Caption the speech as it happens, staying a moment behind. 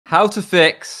How to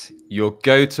fix your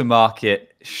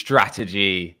go-to-market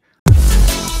strategy.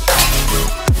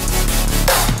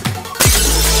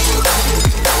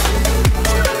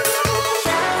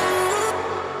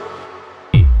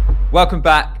 Welcome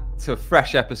back to a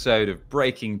fresh episode of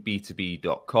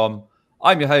BreakingB2B.com.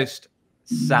 I'm your host,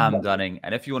 Sam Dunning,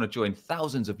 and if you want to join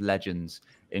thousands of legends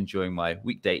enjoying my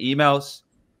weekday emails,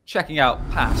 checking out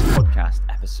past podcast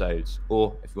episodes,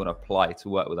 or if you want to apply to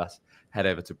work with us, head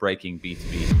over to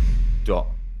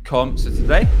BreakingB2B.com. So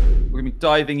today, we're going to be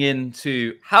diving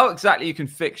into how exactly you can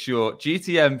fix your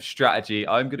GTM strategy.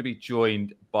 I'm going to be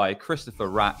joined by Christopher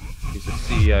Rapp, who's the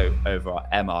CEO over at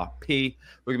MRP.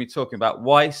 We're going to be talking about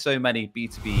why so many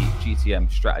B2B GTM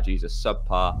strategies are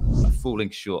subpar, are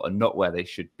falling short, are not where they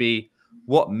should be,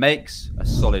 what makes a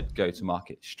solid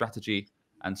go-to-market strategy,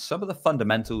 and some of the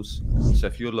fundamentals. So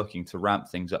if you're looking to ramp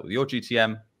things up with your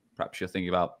GTM, perhaps you're thinking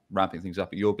about ramping things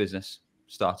up at your business,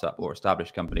 startup or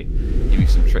established company, give you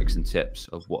some tricks and tips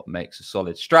of what makes a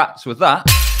solid strat. So with that,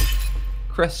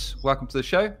 Chris, welcome to the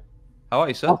show. How are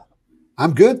you, sir? Oh,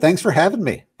 I'm good. Thanks for having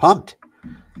me. Pumped.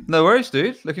 No worries,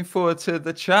 dude. Looking forward to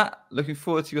the chat. Looking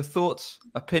forward to your thoughts,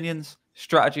 opinions,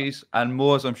 strategies, and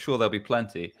more, as I'm sure there'll be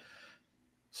plenty.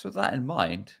 So with that in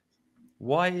mind,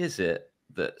 why is it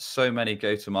that so many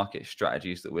go-to-market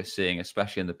strategies that we're seeing,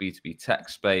 especially in the B2B tech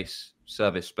space,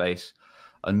 service space,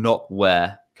 are not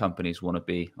where companies want to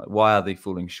be? Like, why are they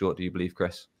falling short, do you believe,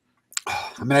 Chris?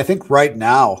 I mean, I think right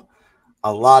now,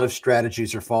 a lot of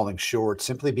strategies are falling short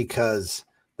simply because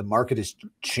the market has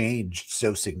changed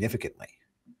so significantly.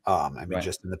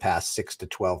 Just in the past 6 to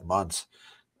 12 months,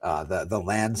 the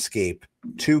landscape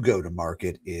to go to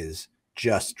market is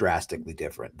just drastically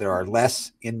different. There are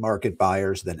less in-market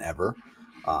buyers than ever.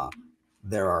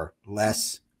 There are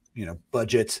less,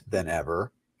 budgets than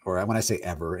ever, or when I say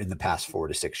ever, in the past 4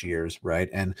 to 6 years, right?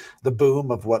 And the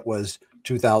boom of what was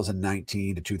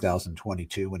 2019 to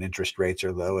 2022, when interest rates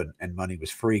are low and money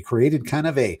was free, created kind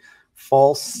of a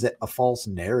false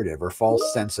narrative or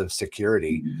false sense of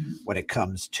security when it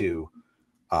comes to,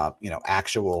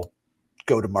 actual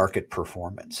go-to-market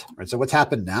performance, right? So what's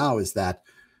happened now is that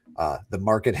the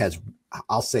market has,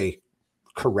 I'll say,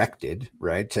 corrected,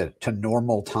 right, to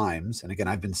normal times. And again,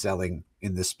 I've been selling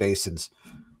in this space since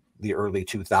the early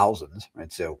 2000s,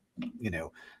 right? So,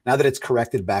 now that it's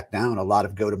corrected back down, a lot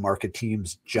of go-to-market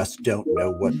teams just don't know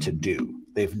what to do.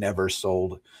 They've never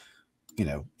sold,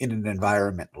 in an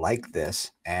environment like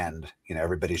this. And,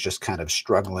 everybody's just kind of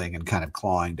struggling and kind of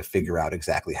clawing to figure out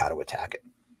exactly how to attack it.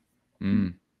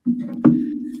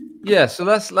 Yeah, so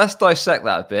let's dissect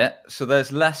that a bit. So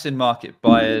there's less in-market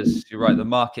buyers. You're right, the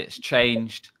market's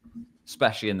changed,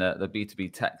 especially in the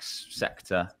B2B tech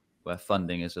sector, where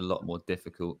funding is a lot more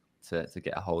difficult to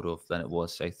get a hold of than it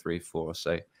was, say, 3, 4 or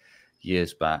so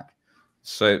years back.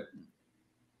 So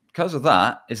because of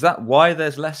that, is that why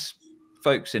there's less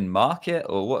folks in market,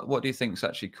 or what do you think is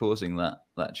actually causing that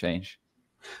change?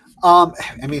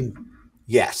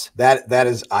 Yes, that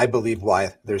is, I believe,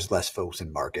 why there's less folks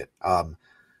in market.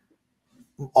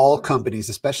 All companies,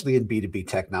 especially in B2B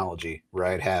technology,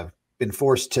 right, have been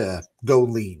forced to go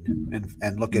lean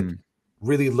and look at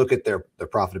their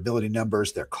profitability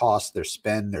numbers, their costs, their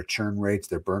spend, their churn rates,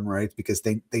 their burn rates, because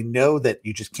they know that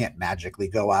you just can't magically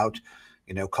go out,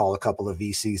 call a couple of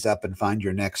VCs up and find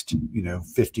your next,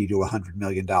 $50 to $100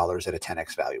 million at a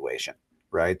 10x valuation,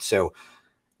 right? So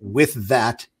with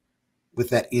that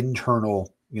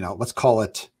internal, let's call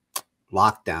it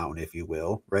lockdown, if you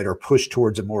will, right, or push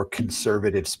towards a more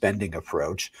conservative spending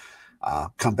approach,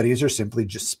 companies are simply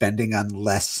just spending on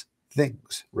less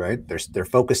things, right? They're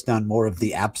focused on more of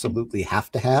the absolutely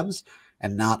have to haves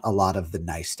and not a lot of the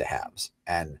nice to haves.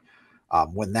 And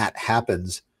when that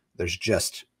happens, there's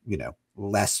just,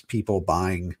 less people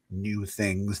buying new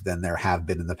things than there have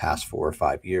been in the past 4 or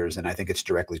 5 years. And I think it's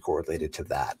directly correlated to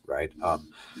that, right?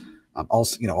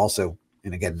 Also,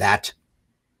 and again, that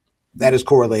is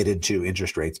correlated to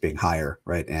interest rates being higher,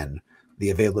 right? And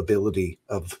the availability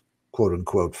of quote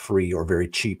unquote free or very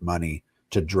cheap money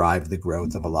to drive the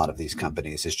growth of a lot of these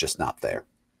companies is just not there.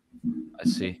 I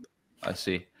see.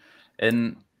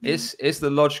 And is the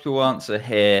logical answer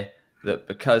here that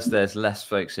because there's less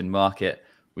folks in market,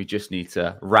 we just need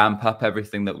to ramp up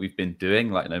everything that we've been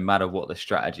doing? Like, no matter what the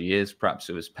strategy is, perhaps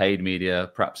it was paid media,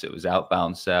 perhaps it was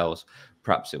outbound sales,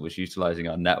 perhaps it was utilizing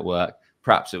our network,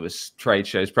 perhaps it was trade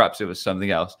shows, perhaps it was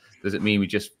something else. Does it mean we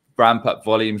just ramp up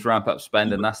volumes, ramp up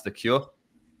spend, and that's the cure?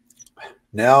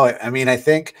 No, I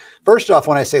think, first off,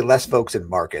 when I say less folks in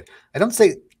market, I don't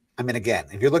say, again,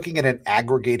 if you're looking at an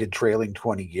aggregated trailing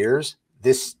 20 years,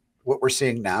 what we're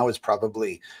seeing now is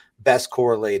probably best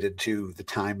correlated to the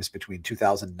times between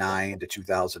 2009 to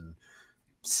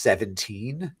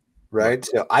 17, right?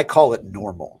 So I call it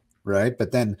normal, right?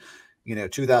 But then, you know,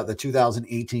 the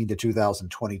 2018 to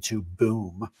 2022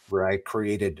 boom, right,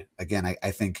 created, again,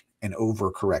 I think, an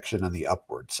overcorrection on the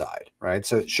upward side, right?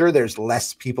 So sure, there's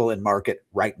less people in market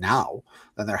right now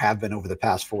than there have been over the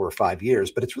past 4 or 5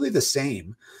 years, but it's really the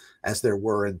same as there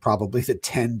were in probably the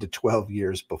 10 to 12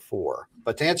 years before.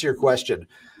 But to answer your question,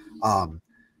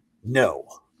 no,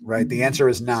 right? The answer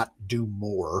is not do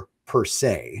more per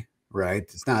se, right?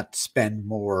 It's not spend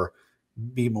more,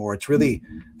 be more. It's really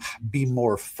be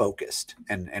more focused,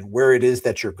 and where it is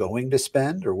that you're going to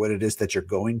spend or what it is that you're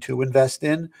going to invest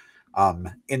in,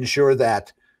 ensure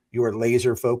that you are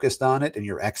laser focused on it and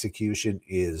your execution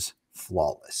is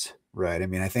flawless, right? I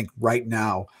mean, I think right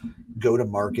now,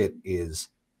 go-to-market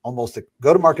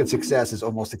success is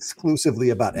almost exclusively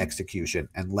about execution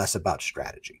and less about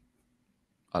strategy.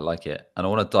 I like it. And I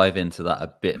want to dive into that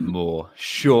a bit more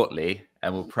shortly.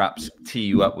 And we'll perhaps tee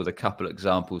you up with a couple of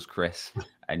examples, Chris,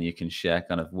 and you can share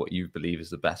kind of what you believe is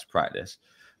the best practice.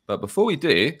 But before we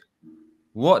do,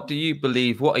 what do you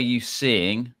believe, what are you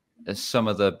seeing as some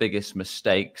of the biggest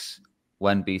mistakes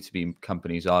when B2B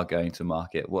companies are going to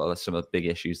market? What are some of the big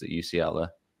issues that you see out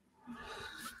there?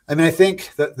 I mean, I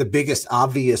think the biggest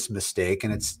obvious mistake,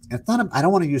 and it's not, I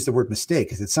don't want to use the word mistake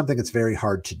because it's something that's very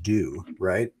hard to do,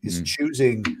 right? Is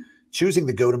choosing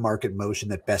the go-to-market motion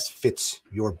that best fits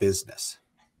your business,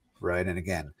 right? And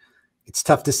again, it's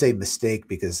tough to say mistake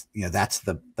because, you know, that's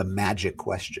the magic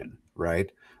question,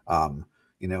 right?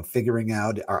 You know, figuring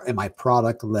out, am I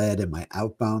product led? Am I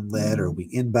outbound led? Are we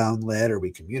inbound led? Are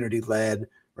we community led?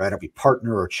 Right? Are we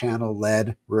partner or channel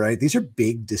led? Right? These are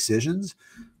big decisions,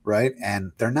 right?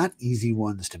 And they're not easy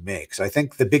ones to make. So I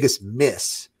think the biggest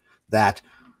miss that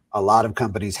a lot of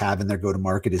companies have in their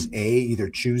go-to-market is A, either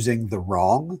choosing the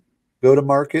wrong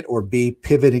go-to-market, or B,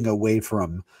 pivoting away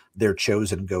from their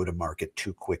chosen go-to-market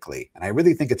too quickly. And I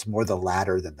really think it's more the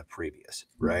latter than the previous,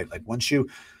 right? Like once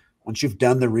you've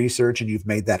done the research and you've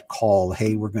made that call,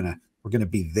 hey, we're gonna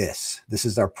be this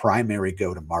is our primary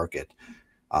go-to-market.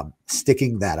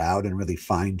 Sticking that out and really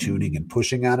fine-tuning and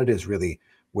pushing on it is really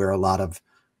where a lot of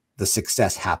the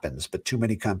success happens. But too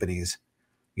many companies,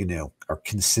 you know, are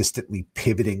consistently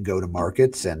pivoting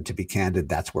go-to-markets, and to be candid,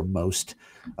 that's where most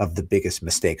of the biggest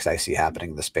mistakes I see happening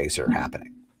in the space are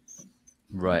happening.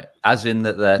 Right, as in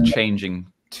that they're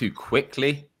changing too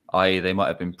quickly, i.e. they might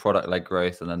have been product-led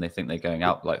growth and then they think they're going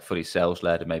out like fully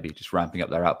sales-led and maybe just ramping up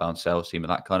their outbound sales team and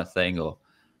that kind of thing. Or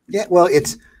yeah, well,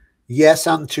 it's yes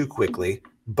on too quickly,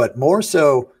 but more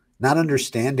so not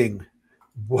understanding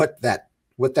what that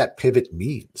pivot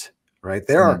means, right?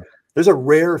 There's a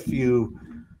rare few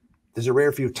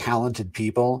talented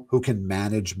people who can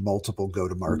manage multiple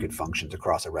go-to-market functions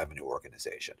across a revenue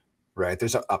organization, right?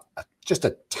 There's just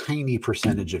a tiny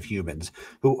percentage of humans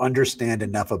who understand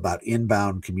enough about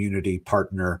inbound, community,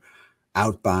 partner,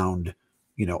 outbound,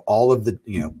 you know, all of the,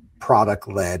 you know,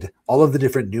 product-led, all of the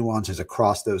different nuances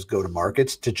across those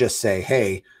go-to-markets to just say,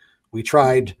 hey, we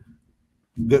tried,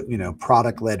 you know,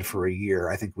 product-led for a year.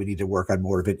 I think we need to work on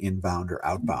more of an inbound or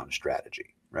outbound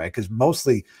strategy, right? Because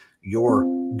mostly your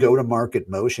go-to-market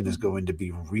motion is going to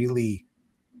be really,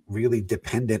 really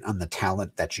dependent on the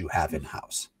talent that you have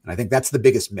in-house. And I think that's the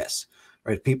biggest miss,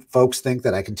 right? Folks think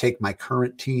that I can take my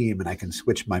current team and I can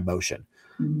switch my motion.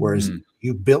 Whereas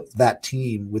you built that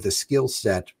team with a skill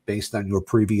set based on your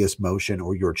previous motion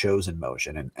or your chosen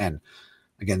motion. And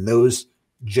again, those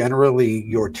generally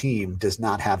your team does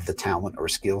not have the talent or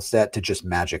skill set to just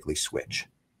magically switch,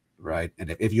 right?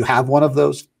 And if you have one of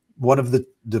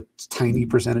the tiny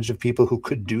percentage of people who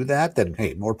could do that, then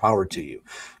hey, more power to you.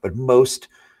 But most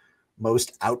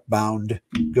outbound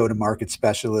go-to-market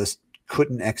specialists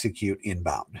couldn't execute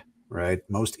inbound, right?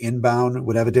 Most inbound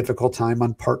would have a difficult time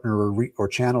on partner or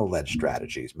channel-led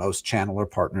strategies. Most channel or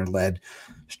partner-led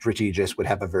strategists would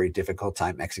have a very difficult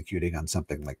time executing on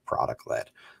something like product-led.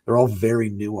 They're all very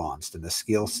nuanced in the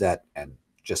skill set and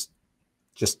just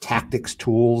tactics,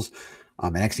 tools,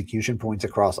 and execution points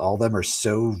across all of them are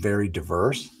so very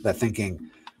diverse that thinking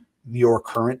your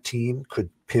current team could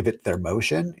pivot their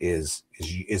motion is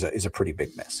a pretty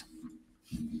big miss.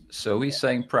 So are we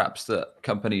saying perhaps that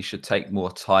companies should take more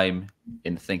time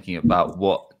in thinking about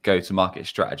what go-to-market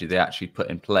strategy they actually put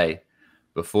in play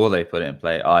before they put it in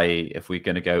play? I.e., if we're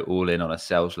going to go all in on a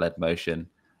sales-led motion,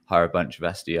 hire a bunch of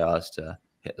SDRs to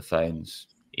hit the phones,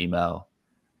 email,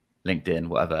 LinkedIn,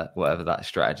 whatever that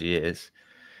strategy is,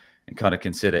 and kind of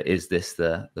consider, is this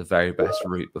the very best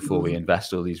route before we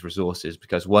invest all these resources?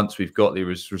 Because once we've got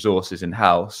these resources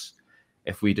in-house,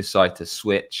 if we decide to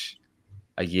switch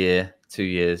a year, 2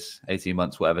 years, 18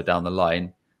 months, whatever down the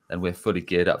line, then we're fully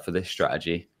geared up for this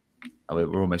strategy.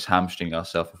 we're almost hamstringing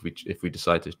ourselves if we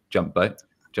decide to jump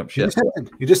ship.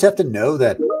 You just have to know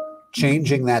that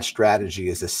changing that strategy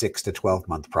is a 6 to 12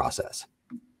 month process,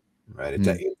 right?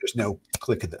 There's no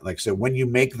click of it. Like, so when you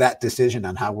make that decision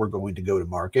on how we're going to go to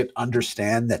market,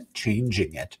 understand that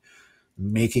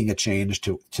making a change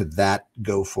to that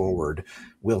go forward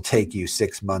will take you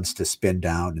 6 months to spin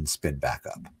down and spin back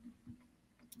up.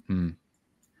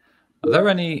 Are there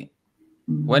any,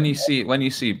 when you see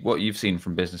what you've seen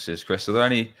from businesses, Chris, are there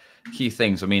any key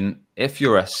things? I mean, if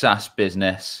you're a SaaS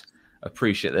business,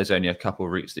 appreciate there's only a couple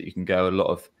of routes that you can go. A lot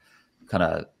of kind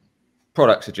of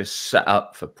products are just set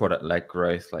up for product-led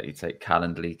growth. Like you take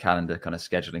calendar kind of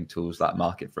scheduling tools like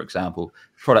Market, for example.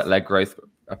 Product-led growth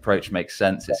approach makes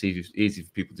sense. It's easy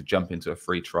for people to jump into a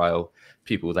free trial.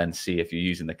 People then see, if you're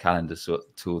using the calendar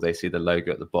tool, they see the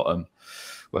logo at the bottom,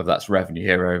 whether that's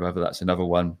RevenueHero, whether that's another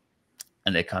one,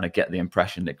 and they kind of get the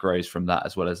impression that grows from that,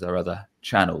 as well as their other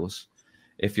channels.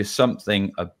 If you're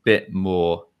something a bit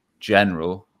more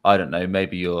general, I don't know,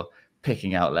 maybe you're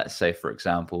picking out, let's say, for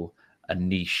example, a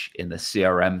niche in the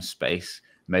CRM space.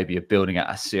 Maybe you're building out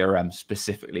a CRM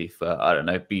specifically for, I don't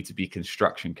know, B2B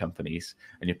construction companies,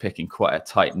 and you're picking quite a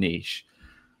tight niche.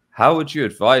 How would you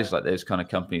advise like those kind of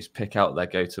companies pick out their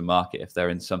go-to-market if they're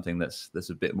in something that's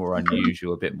a bit more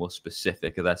unusual, a bit more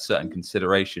specific? Are there certain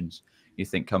considerations you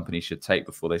think companies should take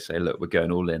before they say, look, we're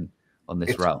going all in on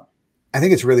this route? I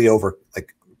think it's really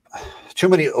too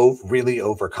many really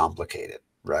overcomplicated,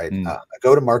 right? A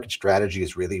go-to-market strategy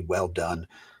is really well done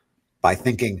by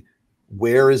thinking,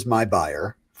 where is my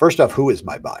buyer? First off, who is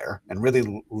my buyer? And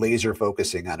really laser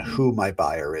focusing on who my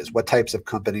buyer is, what types of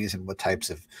companies and what types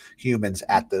of humans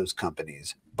at those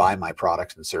companies buy my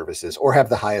products and services or have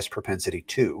the highest propensity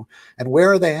to, and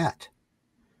where are they at?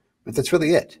 But that's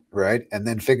really it, right? And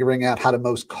then figuring out how to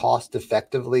most cost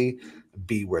effectively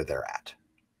be where they're at,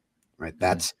 right?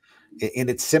 That's in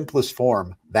its simplest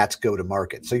form, that's go to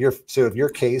market. So if your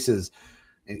case is,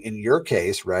 in your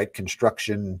case, right,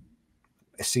 construction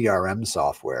CRM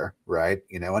software, right?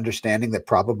 Understanding that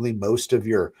probably most of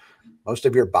your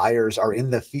buyers are in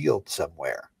the field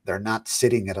somewhere. They're not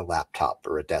sitting at a laptop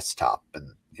or a desktop.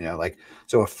 And,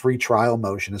 so a free trial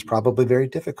motion is probably very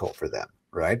difficult for them,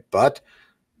 right? But,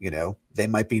 they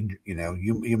might be,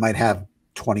 you might have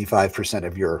 25%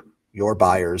 of your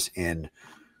buyers in,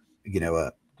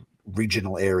 a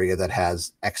regional area that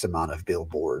has X amount of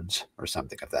billboards or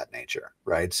something of that nature,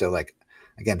 right? So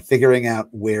again, figuring out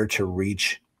where to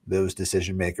reach those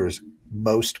decision makers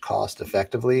most cost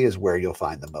effectively is where you'll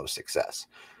find the most success.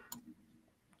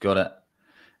 Got it.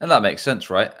 And that makes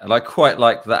sense, right? And I quite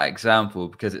like that example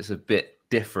because it's a bit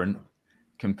different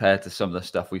compared to some of the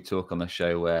stuff we talk on the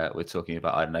show where we're talking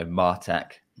about, I don't know,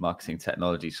 MarTech, marketing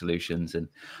technology solutions. And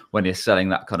when you're selling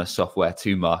that kind of software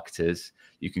to marketers,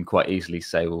 you can quite easily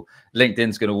say, well,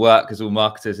 LinkedIn's going to work because all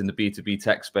marketers in the B2B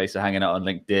tech space are hanging out on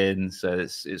LinkedIn. So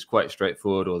it's quite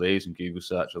straightforward, or they're using Google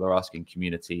search, or they're asking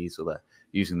communities, or they're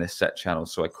using this set channel.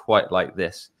 So I quite like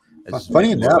this.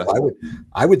 Funny enough,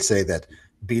 I would say that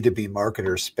B2B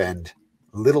marketers spend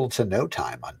little to no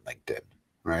time on LinkedIn,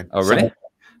 right? Oh, really?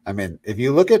 If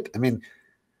you look at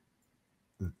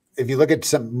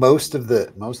most of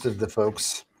the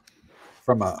folks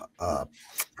from a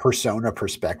persona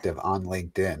perspective on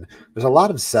LinkedIn, there's a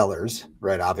lot of sellers,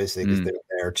 right? Obviously, because they're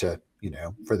there to,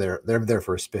 they're there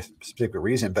for a specific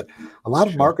reason. But a lot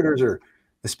of marketers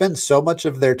they spend so much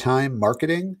of their time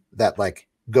marketing that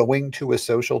going to a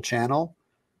social channel,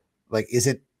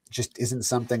 isn't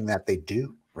something that they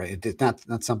do, right? It's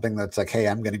not something that's hey,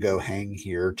 I'm going to go hang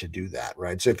here to do that,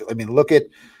 right? So look at,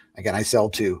 again, I sell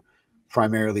to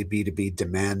primarily B2B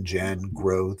demand gen,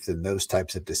 growth, and those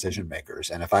types of decision makers.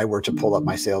 And if I were to pull up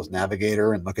my sales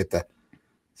navigator and look at the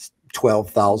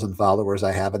 12,000 followers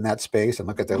I have in that space and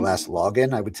look at their last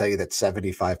login, I would tell you that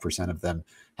 75% of them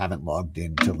haven't logged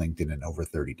into LinkedIn in over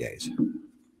 30 days.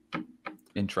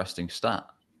 Interesting stat.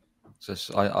 So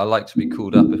I like to be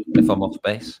called up if I'm off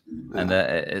base. And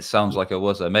it sounds like I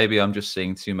was there. Maybe I'm just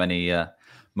seeing too many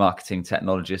marketing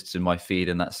technologists in my feed,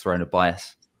 and that's thrown a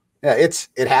bias. Yeah,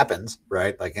 it happens,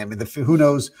 right? Who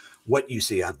knows what you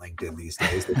see on LinkedIn these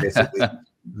days? They basically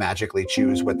magically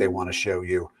choose what they want to show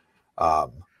you,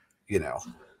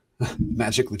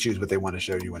 magically choose what they want to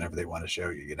show you whenever they want to show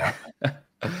you,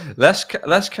 Let's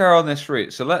carry on this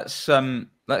route. So let's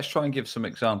try and give some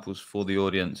examples for the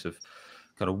audience of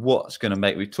kind of what's going to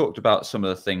make. We talked about some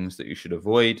of the things that you should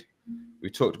avoid.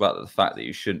 We talked about the fact that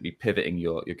you shouldn't be pivoting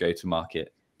your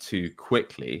go-to-market too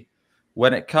quickly.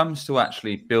 When it comes to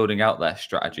actually building out their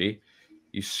strategy,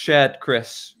 you shared,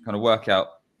 Chris, kind of work out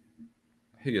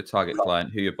who your target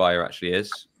client, who your buyer actually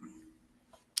is,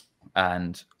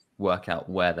 and work out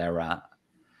where they're at.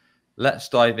 Let's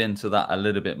dive into that a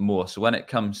little bit more. So when it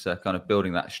comes to kind of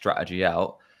building that strategy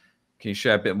out, can you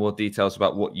share a bit more details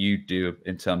about what you do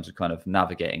in terms of kind of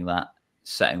navigating that,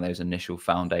 setting those initial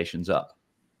foundations up?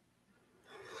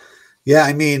 Yeah,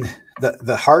 I mean,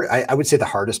 I would say the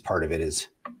hardest part of it is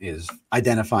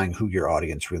identifying who your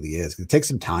audience really is. It takes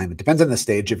some time. It depends on the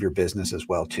stage of your business as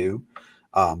well too.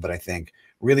 But I think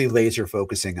really laser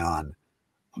focusing on,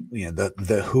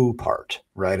 the who part,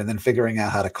 right? And then figuring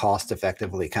out how to cost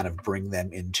effectively kind of bring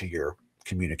them into your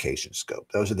communication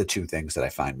scope. Those are the two things that I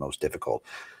find most difficult,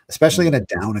 especially in a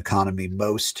down economy.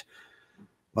 Most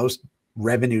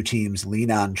revenue teams lean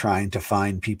on trying to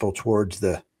find people towards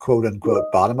the quote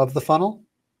unquote bottom of the funnel,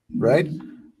 right?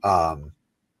 But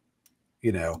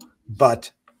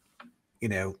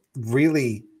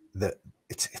really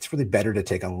it's really better to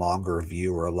take a longer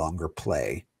view or a longer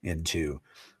play into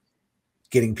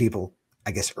getting people,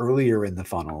 I guess, earlier in the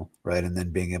funnel, right? And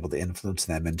then being able to influence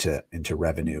them into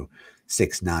revenue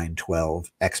 6, 9,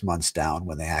 12, X months down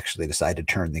when they actually decide to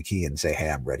turn the key and say, hey,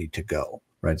 I'm ready to go,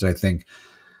 right? So I think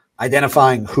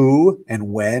identifying who and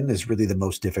when is really the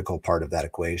most difficult part of that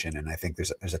equation. And I think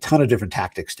there's a ton of different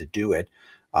tactics to do it.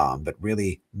 But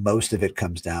really most of it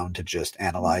comes down to just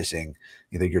analyzing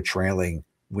either your trailing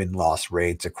win-loss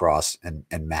rates across and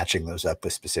matching those up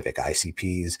with specific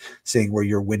ICPs, seeing where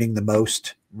you're winning the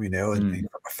most, and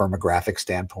from a graphic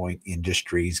standpoint,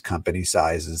 industries, company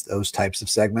sizes, those types of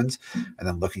segments, and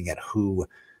then looking at who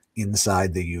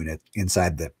inside the unit,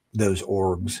 inside those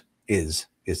orgs is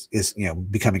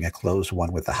becoming a closed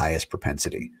one with the highest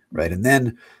propensity, right? And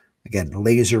then again,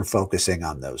 laser focusing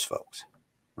on those folks,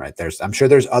 right? I'm sure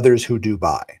there's others who do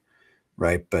buy,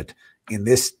 right? But in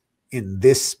this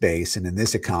space and in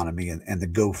this economy and the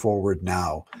go forward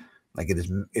now, like it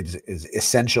is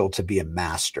essential to be a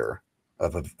master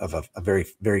of a very,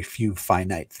 very few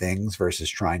finite things versus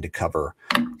trying to cover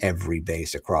every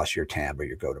base across your TAM or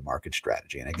your go-to-market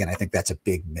strategy. And again, I think that's a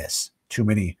big miss. Too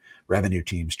many revenue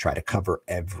teams try to cover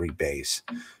every base,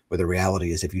 where the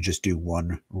reality is if you just do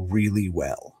one really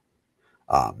well,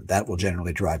 that will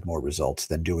generally drive more results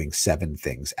than doing 7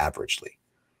 things averagely.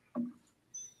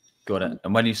 Got it.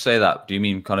 And when you say that, do you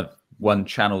mean kind of one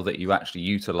channel that you actually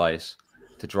utilize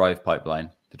to drive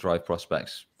pipeline, to drive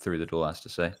prospects through the door, as to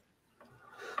say?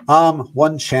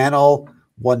 One channel,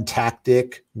 one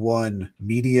tactic, one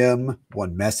medium,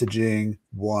 one messaging,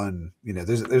 one,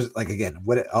 there's like, again,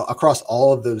 across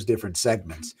all of those different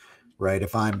segments, right?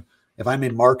 If I'm a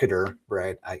marketer,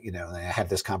 right, I have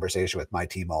this conversation with my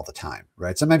team all the time,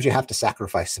 right? Sometimes you have to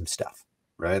sacrifice some stuff,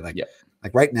 right? Like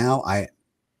right now,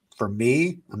 for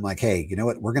me, I'm like, hey, you know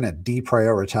what? We're going to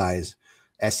deprioritize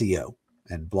SEO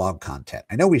and blog content.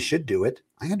 I know we should do it.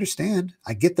 I understand.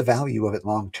 I get the value of it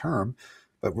long term,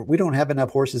 but we don't have enough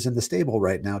horses in the stable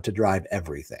right now to drive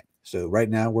everything. So right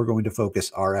now we're going to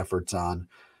focus our efforts on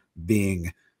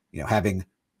being, having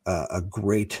a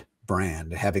great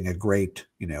brand, having a great,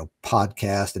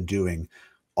 podcast, and doing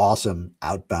awesome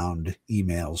outbound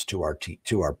emails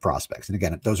to our prospects. And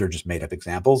again, those are just made up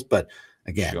examples, but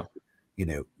again, sure.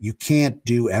 You can't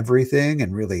do everything,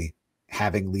 and really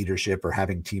having leadership or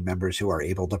having team members who are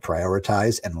able to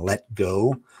prioritize and let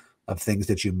go of things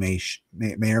that you may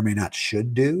or may not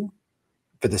should do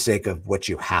for the sake of what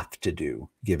you have to do,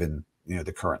 given,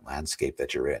 the current landscape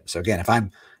that you're in. So again, if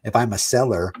I'm a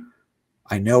seller,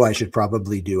 I know I should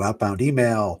probably do outbound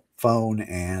email, phone,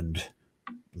 and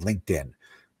LinkedIn.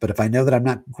 But if I know that I'm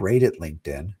not great at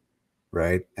LinkedIn,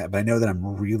 right? But I know that I'm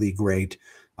really great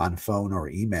on phone or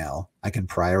email, I can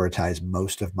prioritize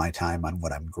most of my time on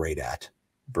what I'm great at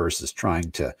versus trying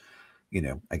to,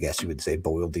 I guess you would say,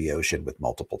 boil the ocean with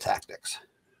multiple tactics.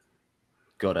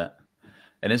 Got it.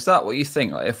 And is that what you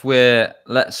think? Like if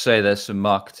let's say there's some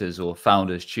marketers or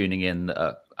founders tuning in that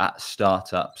are at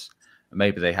startups,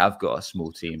 maybe they have got a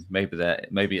small team,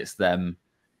 maybe it's them,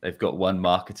 they've got one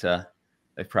marketer,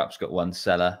 they've perhaps got one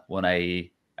seller, one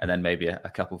AE, and then maybe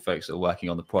a couple of folks that are working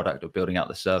on the product or building out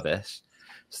the service.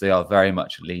 So they are very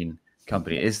much a lean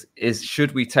company.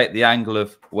 Should we take the angle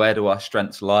of where do our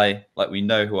strengths lie? Like we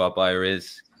know who our buyer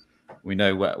is, we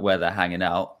know where they're hanging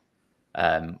out.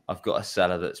 I've got a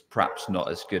seller that's perhaps not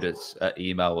as good as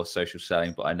email or social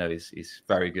selling, but I know he's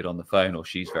very good on the phone, or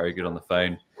she's very good on the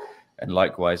phone. And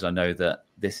likewise, I know that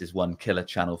this is one killer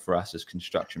channel for us as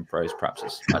construction pros. Perhaps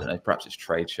it's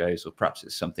trade shows, or perhaps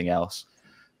it's something else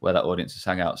where that audience is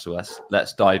hang out. So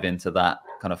let's dive into that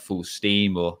kind of full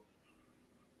steam, or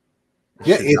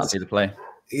it's the play.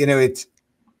 It's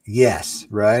yes,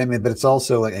 right. I mean, but it's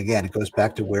also like, again, it goes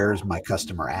back to where's my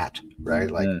customer at,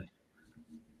 right? Like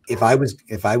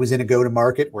if I was in a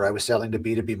go-to-market where I was selling to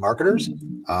B2B marketers,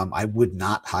 I would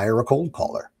not hire a cold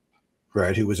caller,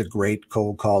 right? Who was a great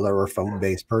cold caller or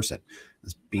phone-based person.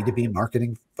 This B2B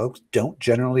marketing folks don't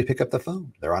generally pick up the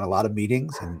phone. They're on a lot of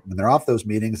meetings, and when they're off those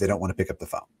meetings, they don't want to pick up the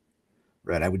phone,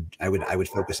 right? I would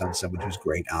focus on someone who's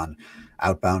great on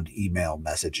outbound email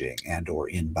messaging and or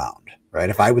inbound,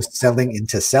 right? If I was selling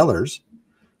into sellers,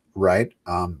 right,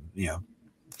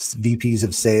 VPs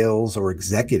of sales or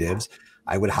executives,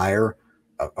 I would hire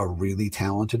a really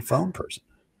talented phone person,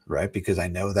 right? Because I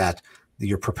know that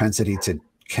your propensity to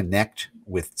connect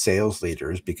with sales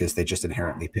leaders, because they just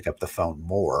inherently pick up the phone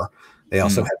more. They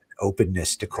also have an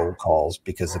openness to cold calls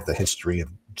because of the history of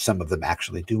some of them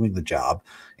actually doing the job.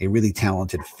 A really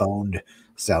talented phoned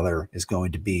seller is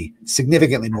going to be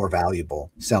significantly more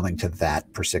valuable selling to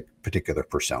that particular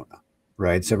persona,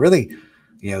 right? So really,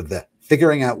 the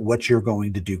figuring out what you're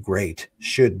going to do great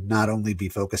should not only be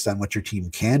focused on what your team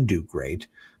can do great,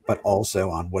 but also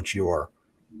on what your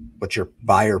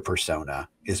buyer persona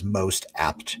is most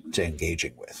apt to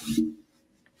engaging with.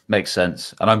 Makes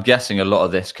sense. And I'm guessing a lot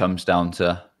of this comes down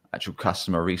to actual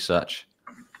customer research.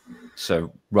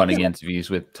 So running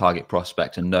interviews with target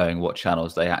prospects and knowing what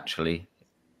channels they actually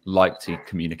like to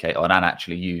communicate on and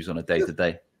actually use on a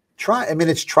day-to-day.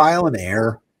 It's trial and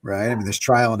error, right? There's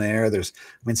trial and error.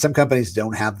 Some companies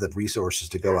don't have the resources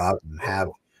to go out and have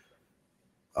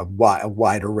a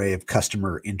wide array of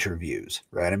customer interviews,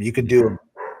 right? You can do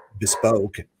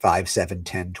bespoke 5, 7,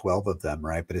 10, 12 of them,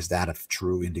 right? But is that a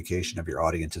true indication of your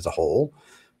audience as a whole,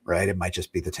 right? It might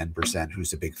just be the 10%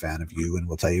 who's a big fan of you and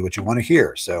will tell you what you want to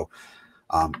hear. So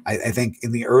I think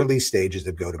in the early stages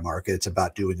of go-to-market, it's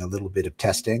about doing a little bit of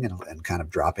testing and kind of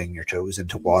dropping your toes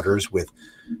into waters with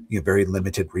very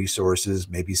limited resources,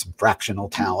 maybe some fractional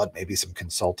talent, maybe some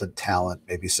consultant talent,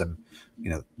 maybe some,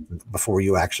 before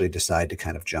you actually decide to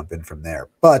kind of jump in from there.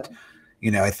 But,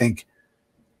 I think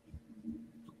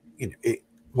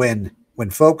when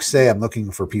folks say I'm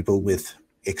looking for people with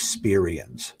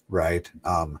experience, right?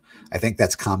 I think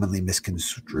that's commonly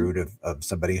misconstrued of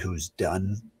somebody who's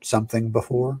done something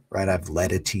before, right? I've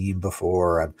led a team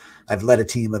before. I've led a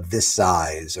team of this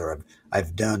size, or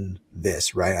I've done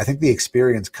this, right? I think the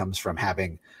experience comes from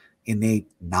having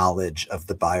innate knowledge of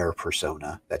the buyer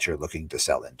persona that you're looking to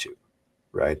sell into,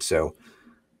 right? So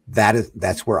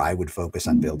that's where I would focus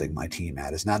on building my team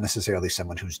at, is not necessarily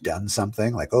someone who's done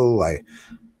something like,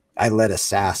 I led a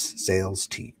SaaS sales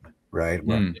team, right?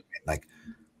 Like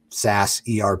SaaS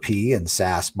ERP and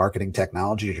SaaS marketing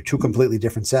technology are two completely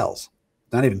different sells.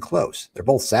 Not even close. They're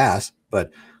both SaaS,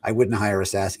 but I wouldn't hire a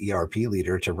SaaS ERP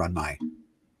leader to run my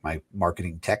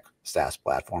marketing tech SaaS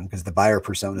platform, because the buyer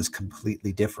persona is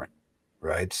completely different,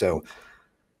 right? So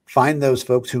find those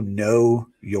folks who know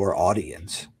your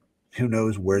audience, who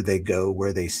knows where they go,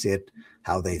 where they sit,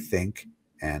 how they think,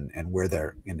 and where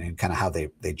they're and kind of how they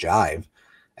jive.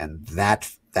 And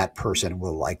that person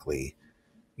will likely,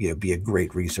 be a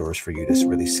great resource for you to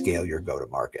really scale your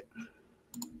go-to-market.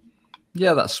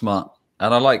 Yeah, that's smart.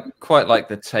 And I quite like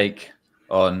the take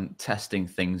on testing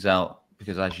things out,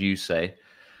 because as you say,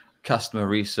 customer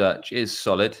research is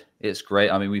solid. It's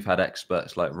great. We've had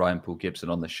experts like 𝗥𝗲𝗶𝗀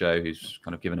on the show, who's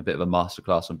kind of given a bit of a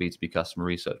masterclass on B2B customer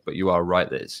research. But you are right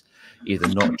that it's either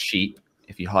not cheap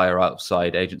if you hire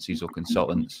outside agencies or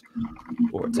consultants,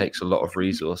 or it takes a lot of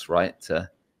resource, right, to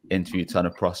interview a ton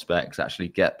of prospects, actually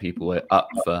get people up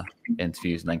for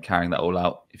interviews, and then carrying that all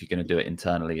out. If you're going to do it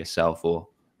internally yourself or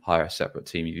hire a separate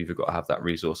team, you've either got to have that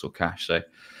resource or cash. So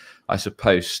I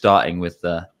suppose starting with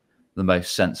the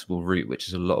most sensible route, which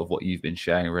is a lot of what you've been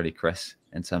sharing really, Chris,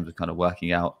 in terms of kind of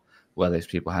working out where those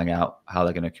people hang out, how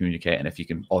they're going to communicate, and if you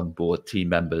can onboard team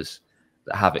members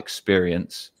that have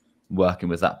experience working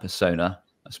with that persona,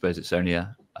 I suppose it's only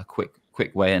a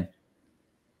quick way in.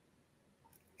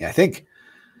 Yeah, I think,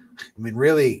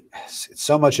 really,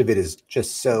 so much of it is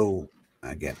just so,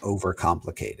 again,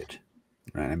 overcomplicated,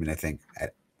 right? I think,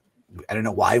 I don't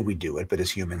know why we do it, but as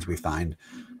humans, we find,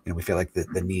 we feel like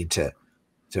the need to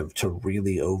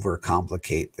really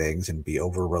overcomplicate things and be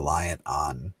over reliant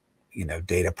on,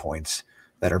 data points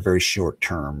that are very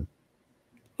short-term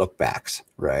look backs,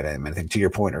 right? I think to your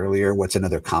point earlier, what's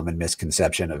another common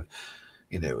misconception of,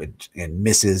 and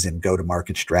misses in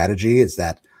go-to-market strategy is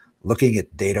that looking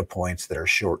at data points that are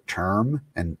short-term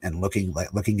and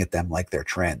looking at them like they're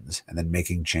trends, and then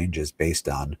making changes based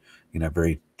on,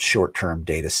 very short-term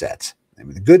data sets.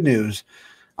 The good news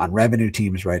on revenue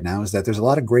teams right now is that there's a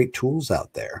lot of great tools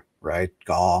out there, right?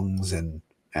 Gongs and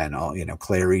all,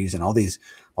 𝗥𝗲𝗃𝗁𝗍 and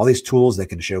all these tools that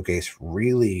can showcase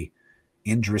really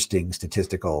interesting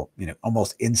statistical,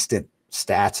 almost instant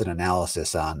stats and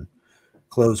analysis on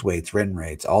close rates, win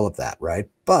rates, all of that, right?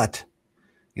 But,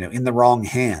 you know, in the wrong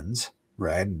hands,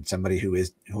 right? And somebody who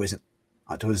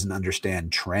doesn't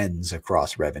understand trends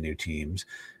across revenue teams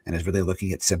and is really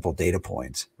looking at simple data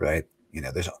points, right? You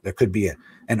know, there could be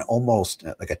an almost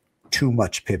like a too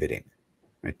much pivoting,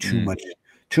 right?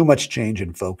 Too much change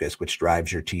in focus, which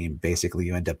drives your team. Basically,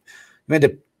 you end up,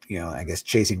 you know, I guess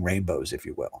chasing rainbows, if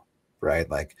you will, right?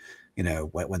 Like, you know,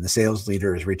 when the sales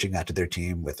leader is reaching out to their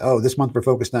team with, oh, this month we're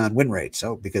focused on win rates,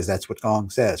 so because that's what Gong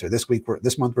says, or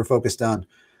this month we're focused on,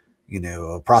 you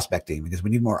know, prospecting because we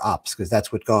need more ops because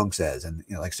that's what Gong says, and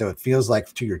you know, like, so it feels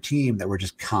like to your team that we're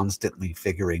just constantly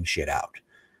figuring shit out,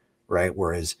 right?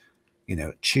 Whereas, you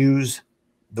know, choose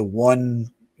the one,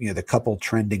 you know, the couple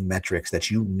trending metrics that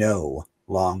you know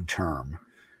long term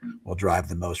will drive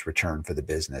the most return for the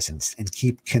business, and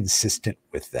keep consistent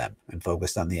with them and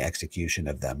focused on the execution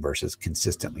of them versus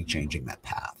consistently changing that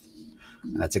path.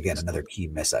 And that's, again, another key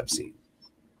miss I've seen.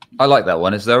 I like that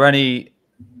one. Is there any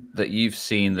that you've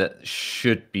seen that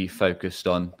should be focused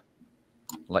on?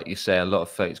 Like you say, a lot of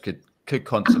folks could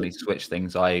constantly switch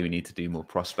things, i.e. we need to do more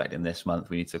prospecting this month.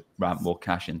 We need to ramp more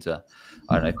cash into,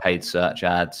 I don't know, paid search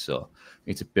ads, or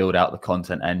we need to build out the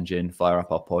content engine, fire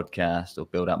up our podcast, or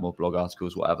build out more blog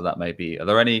articles, whatever that may be. Are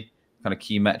there any kind of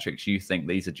key metrics you think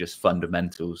these are just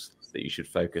fundamentals that you should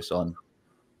focus on?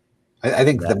 I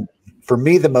think for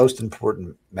me, the most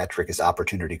important metric is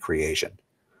opportunity creation,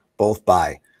 both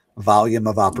by volume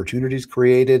of opportunities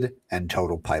created and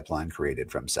total pipeline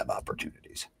created from said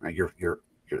opportunities, right?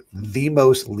 The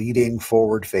most leading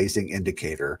forward-facing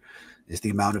indicator is the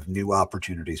amount of new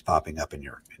opportunities popping up in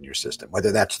your system,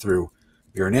 whether that's through,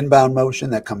 if you're an inbound motion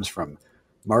that comes from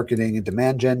marketing and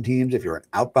demand gen teams, if you're an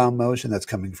outbound motion that's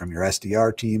coming from your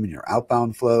SDR team and your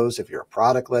outbound flows, if you're a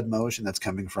product-led motion that's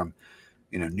coming from,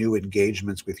 you know, new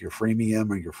engagements with your freemium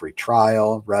or your free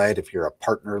trial, right? If you're a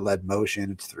partner-led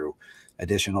motion, it's through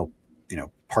additional, you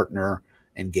know, partner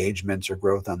engagements or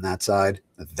growth on that side.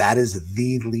 That is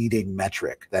the leading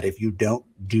metric that if you don't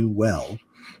do well,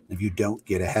 if you don't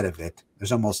get ahead of it,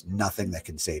 there's almost nothing that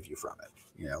can save you from it.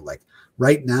 You know, like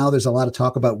right now, there's a lot of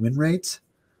talk about win rates.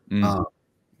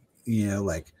 You know,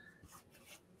 like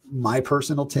my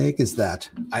personal take is that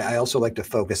I also like to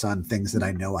focus on things that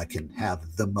I know I can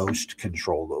have the most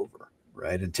control over,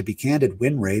 right? And to be candid,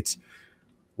 win rates,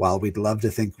 while we'd love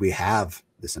to think we have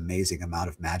this amazing amount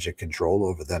of magic control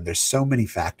over them, there's so many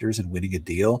factors in winning a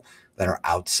deal that are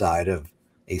outside of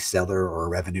a seller or a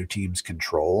revenue team's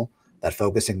control that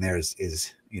focusing there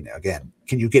is, you know, again,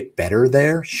 can you get better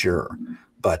there? Sure.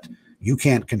 But you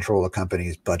can't control a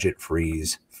company's budget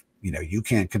freeze. You know, you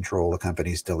can't control a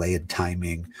company's delay in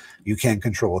timing. You can't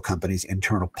control a company's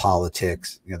internal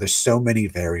politics. You know, there's so many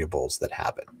variables that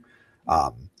happen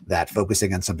that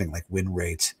focusing on something like win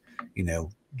rates, you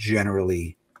know,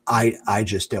 generally, I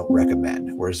just don't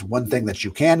recommend. Whereas one thing that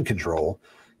you can control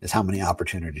is how many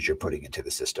opportunities you're putting into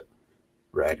the system,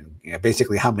 right? And, you know,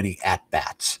 basically how many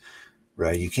at-bats,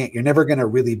 right? You're never going to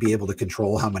really be able to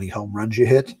control how many home runs you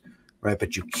hit, right?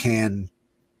 But you can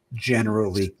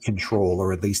generally control,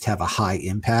 or at least have a high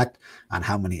impact on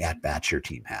how many at-bats your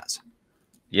team has.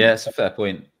 Yeah, it's a fair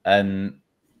point. And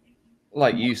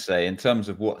like you say, in terms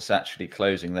of what's actually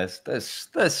closing, there's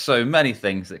so many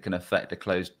things that can affect a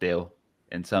closed deal,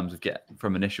 in terms of get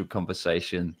from initial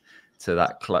conversation to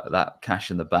that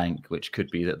cash in the bank, which could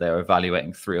be that they're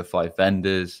evaluating 3 or 5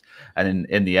 vendors, and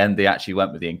in the end they actually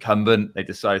went with the incumbent. They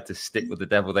decided to stick with the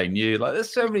devil they knew. Like,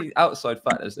 there's so many outside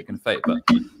factors that can affect. But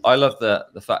I love the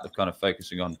fact of kind of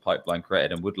focusing on pipeline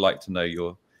created, and would like to know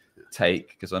your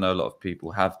take, because I know a lot of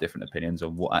people have different opinions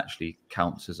on what actually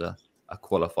counts as a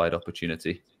qualified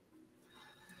opportunity.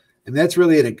 And that's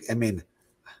really I mean,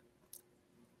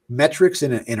 metrics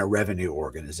in a revenue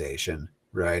organization,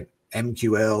 right?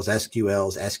 MQLs,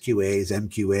 SQLs, SQAs,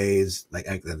 MQAs, like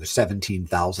there's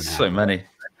 17,000. So many.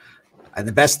 And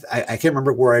the best, I can't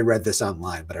remember where I read this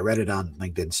online, but I read it on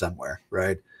LinkedIn somewhere,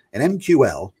 right? An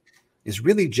MQL is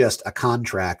really just a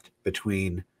contract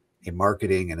between a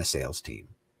marketing and a sales team,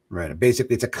 right? And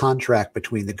basically it's a contract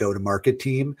between the go-to-market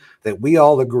team that we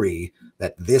all agree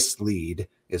that this lead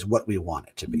is what we want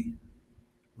it to be,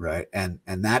 right? And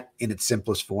that in its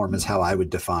simplest form is how I would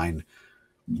define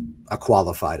a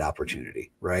qualified opportunity,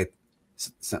 right?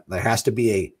 So there has to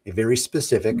be a very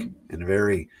specific and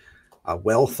very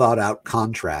well thought out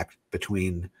contract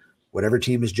between whatever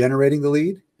team is generating the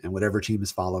lead and whatever team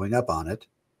is following up on it,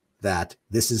 that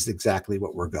this is exactly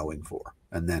what we're going for.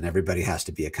 And then everybody has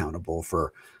to be accountable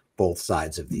for both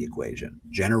sides of the equation,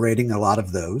 generating a lot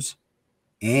of those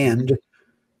and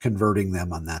converting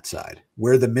them on that side.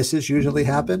 Where the misses usually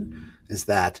happen is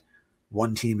that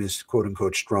one team is quote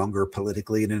unquote stronger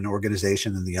politically in an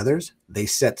organization than the others, they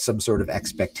set some sort of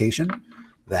expectation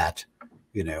that,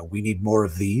 we need more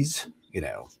of these,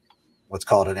 let's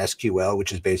call it an SQL,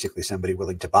 which is basically somebody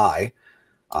willing to buy.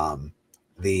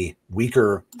 The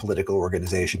weaker political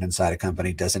organization inside a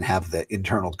company doesn't have the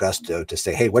internal gusto to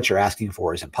say, hey, what you're asking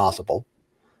for is impossible.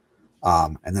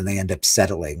 And then they end up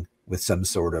settling with some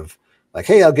sort of like,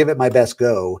 hey, I'll give it my best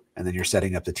go. And then you're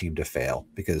setting up the team to fail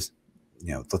because,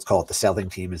 let's call it the selling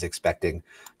team is expecting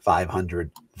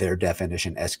 500, their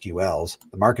definition SQLs.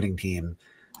 The marketing team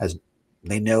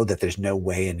they know that there's no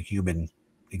way in human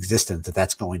existence that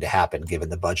that's going to happen given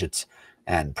the budgets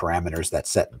and parameters that's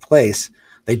set in place.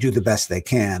 They do the best they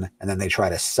can, and then they try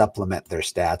to supplement their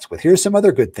stats with, here's some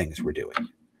other good things we're doing,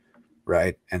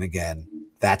 right? And again,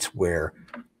 that's where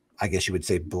I guess you would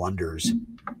say blunders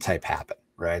type happen,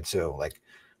 right? So like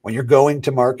when you're going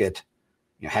to market,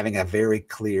 having a very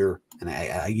clear, and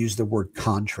I use the word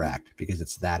contract because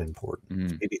it's that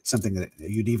important. Maybe it's something that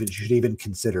should even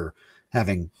consider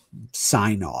having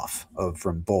sign off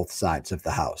from both sides of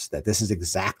the house that this is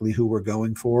exactly who we're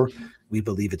going for. We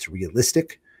believe it's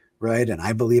realistic, right? And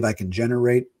I believe I can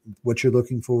generate what you're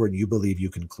looking for, and you believe you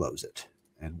can close it.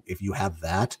 And if you have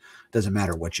that, doesn't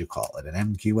matter what you call it, an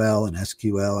MQL, an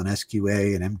SQL, an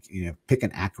SQA, and pick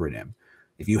an acronym.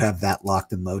 If you have that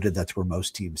locked and loaded, that's where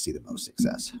most teams see the most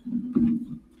success.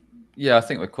 Yeah, I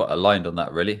think we're quite aligned on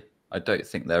that, really. I don't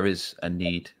think there is a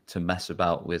need to mess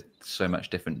about with so much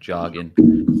different jargon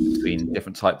between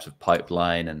different types of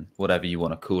pipeline and whatever you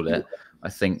want to call it. I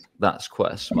think that's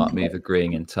quite a smart move,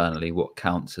 agreeing internally what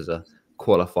counts as a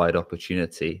qualified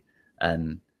opportunity.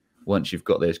 And once you've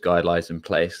got those guidelines in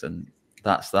place, then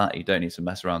that's that. You don't need to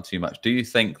mess around too much. Do you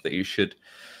think that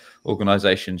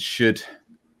organizations should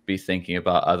be thinking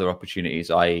about other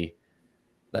opportunities, i.e.,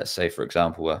 let's say, for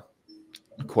example, a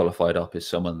qualified op is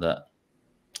someone that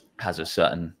has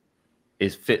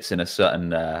fits in a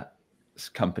certain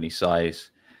company size,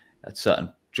 a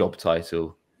certain job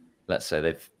title. Let's say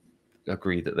they've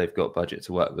agreed that they've got budget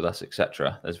to work with us,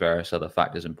 etc. There's various other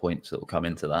factors and points that will come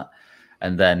into that.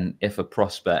 And then if a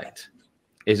prospect,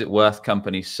 is it worth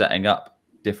companies setting up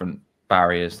different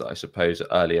barriers that I suppose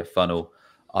earlier funnel,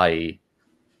 i.e.,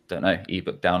 don't know,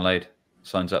 ebook download,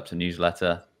 signs up to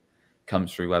newsletter,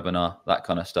 comes through webinar, that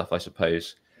kind of stuff, I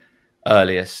suppose,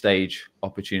 earlier stage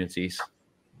opportunities?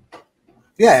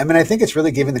 Yeah, I mean, I think it's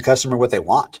really giving the customer what they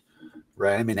want,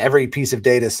 right? I mean, every piece of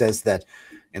data says that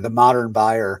the modern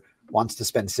buyer wants to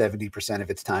spend 70% of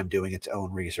its time doing its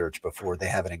own research before they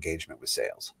have an engagement with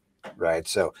sales, right?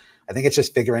 So I think it's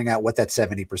just figuring out what that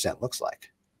 70% looks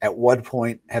like. At what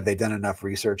point have they done enough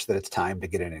research that it's time to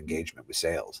get an engagement with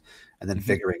sales? And then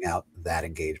figuring out that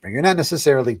engagement. You're not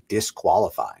necessarily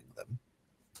disqualifying them,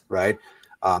 right?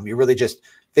 You're really just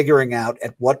figuring out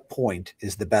at what point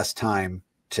is the best time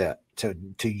to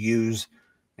use,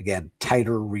 again,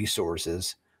 tighter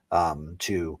resources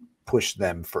to push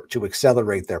them to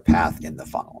accelerate their path in the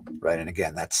funnel, right? And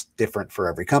again, that's different for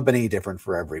every company, different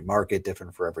for every market,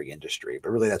 different for every industry.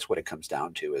 But really, that's what it comes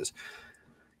down to is,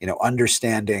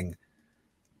 understanding,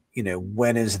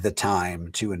 when is the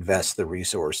time to invest the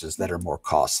resources that are more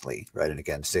costly, right? And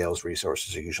again, sales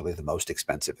resources are usually the most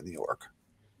expensive in the org,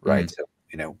 right?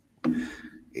 So,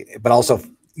 but also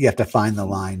you have to find the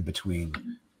line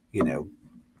between,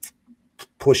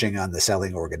 pushing on the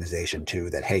selling organization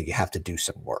too, that, hey, you have to do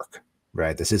some work,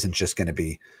 right? This isn't just going to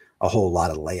be a whole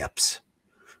lot of layups.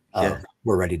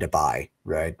 We're ready to buy,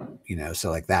 right?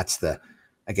 So like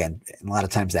again, a lot of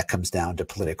times that comes down to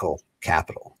political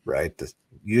capital, right?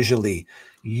 Usually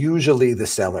the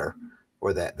seller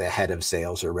or the head of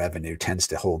sales or revenue tends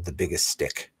to hold the biggest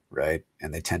stick, right?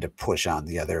 And they tend to push on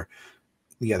the other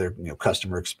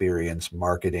customer experience,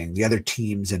 marketing, the other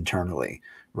teams internally,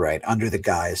 right? Under the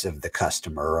guise of the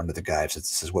customer, under the guise that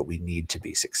this is what we need to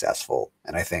be successful.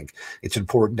 And I think it's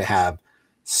important to have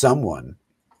someone,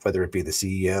 whether it be the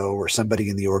CEO or somebody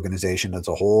in the organization as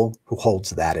a whole, who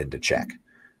holds that into check,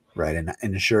 right? And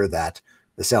ensure that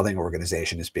the selling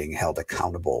organization is being held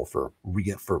accountable for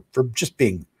just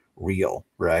being real,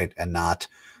 right? And not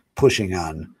pushing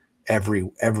on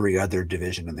every other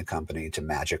division in the company to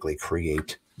magically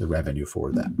create the revenue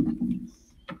for them.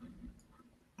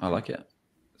 I like it.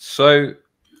 So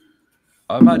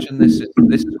I imagine this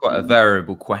is quite a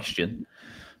variable question,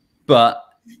 but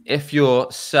if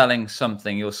you're selling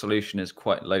something, your solution is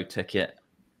quite low ticket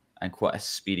and quite a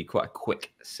speedy, quite a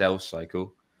quick sales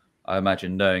cycle, I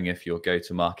imagine knowing if your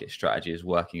go-to-market strategy is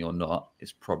working or not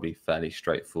is probably fairly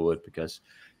straightforward, because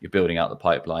you're building out the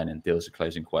pipeline and deals are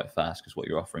closing quite fast because what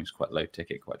you're offering is quite low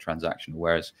ticket, quite transactional.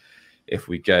 Whereas if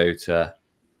we go to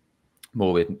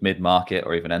more with mid-market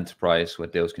or even enterprise, where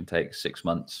deals can take 6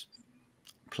 months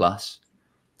plus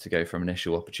to go from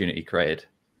initial opportunity created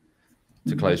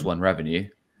to close one revenue.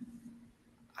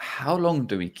 How long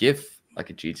do we give like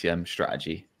a GTM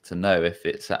strategy to know if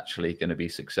it's actually going to be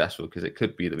successful? Because it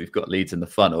could be that we've got leads in the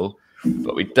funnel,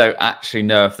 but we don't actually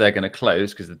know if they're going to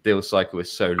close because the deal cycle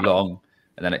is so long.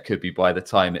 And then it could be by the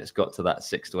time it's got to that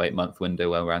 6 to 8 month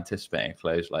window where we're anticipating a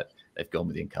close, like they've gone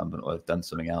with the incumbent or they've done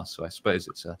something else. So I suppose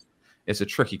it's a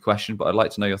tricky question, but I'd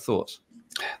like to know your thoughts.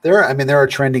 There are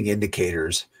trending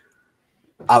indicators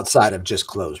outside of just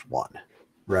closed one,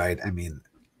 right? I mean,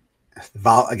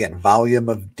 again, volume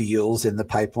of deals in the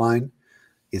pipeline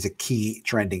is a key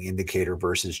trending indicator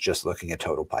versus just looking at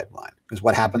total pipeline. Because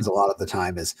what happens a lot of the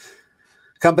time is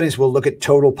companies will look at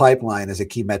total pipeline as a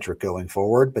key metric going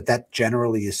forward, but that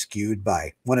generally is skewed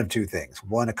by one of two things.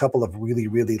 One, a couple of really,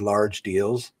 really large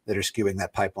deals that are skewing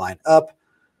that pipeline up,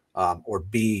 or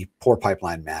B, poor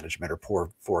pipeline management or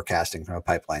poor forecasting from a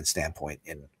pipeline standpoint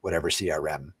in whatever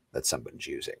CRM that someone's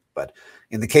using. But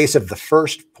in the case of the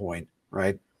first point,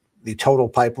 right, the total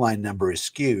pipeline number is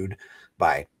skewed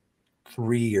by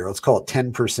 3 or let's call it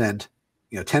 10%.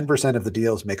 10% of the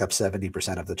deals make up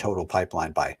 70% of the total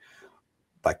pipeline by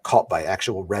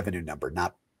actual revenue number,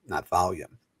 not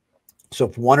volume. So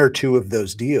if one or two of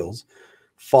those deals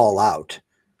fall out,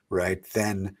 right,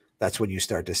 then that's when you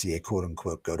start to see a quote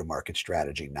unquote go-to-market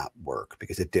strategy not work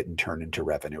because it didn't turn into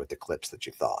revenue at the clips that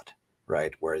you thought,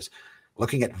 right? Whereas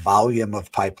looking at volume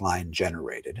of pipeline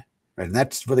generated, right, and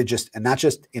that's really just, and not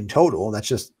just in total, that's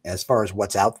just as far as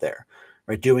what's out there,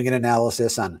 right? Doing an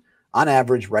analysis on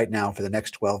average right now for the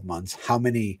next 12 months, how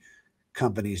many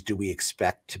companies do we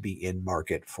expect to be in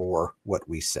market for what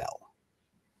we sell?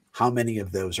 How many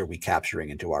of those are we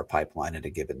capturing into our pipeline at a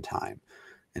given time?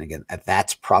 And again,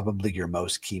 that's probably your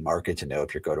most key market to know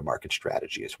if your go-to-market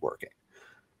strategy is working.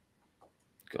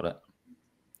 Got it.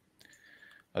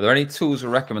 Are there any tools or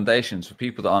recommendations for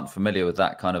people that aren't familiar with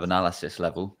that kind of analysis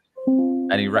level?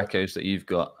 Any recos that you've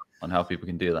got on how people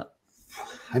can do that?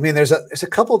 I mean, there's a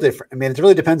couple different, I mean, it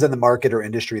really depends on the market or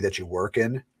industry that you work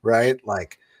in, right?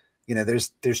 Like,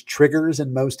 there's triggers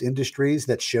in most industries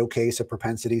that showcase a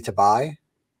propensity to buy,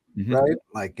 right?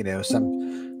 Like,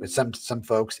 some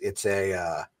folks, it's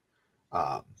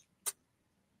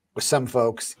with some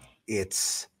folks,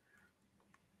 it's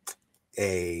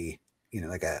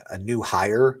like a new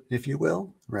hire, if you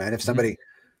will, right? If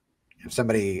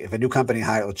a new company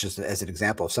hires, just as an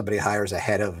example, if somebody hires a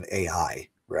head of AI,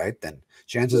 right, then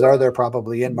chances are they're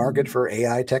probably in market for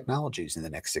AI technologies in the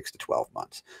next 6 to 12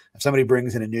 months. If somebody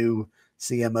brings in a new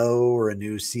CMO or a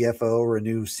new CFO or a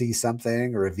new C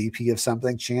something or a VP of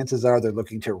something, chances are they're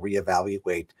looking to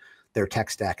reevaluate their tech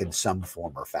stack in some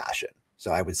form or fashion.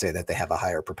 So I would say that they have a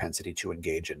higher propensity to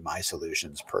engage in my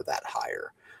solutions per that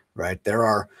hire, right? There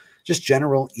are just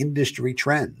general industry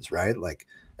trends, right? Like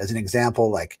as an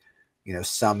example, like,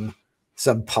 some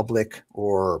public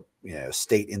or,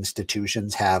 state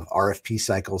institutions have RFP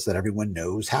cycles that everyone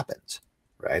knows happens,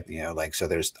 right? So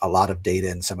there's a lot of data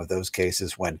in some of those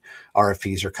cases when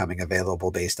RFPs are coming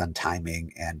available based on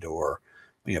timing and or,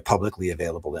 publicly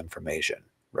available information,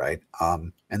 right?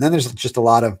 And then there's just a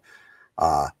lot of,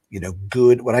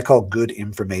 what I call good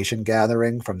information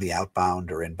gathering from the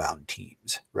outbound or inbound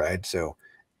teams, right? So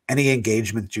any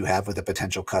engagement that you have with a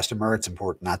potential customer, it's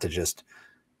important not to just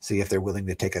see if they're willing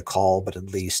to take a call, but at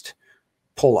least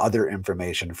pull other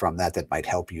information from that might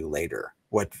help you later.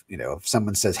 If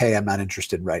someone says, hey, I'm not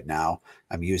interested right now,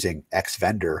 I'm using X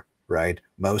vendor, right?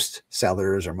 Most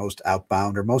sellers or most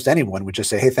outbound or most anyone would just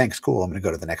say, hey, thanks, cool, I'm going to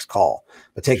go to the next call.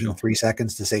 But taking 3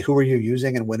 seconds to say, who are you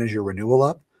using and when is your renewal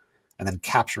up? And then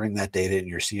capturing that data in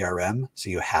your CRM so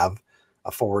you have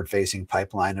a forward-facing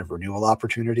pipeline of renewal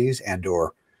opportunities and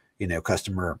or,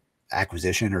 customer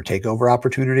acquisition or takeover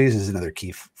opportunities is another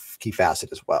key facet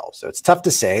as well. So it's tough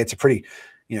to say. It's a pretty,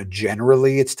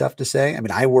 generally it's tough to say. I mean,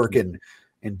 I work in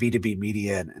B2B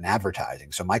media and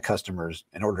advertising. So my customers,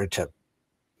 in order to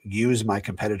use my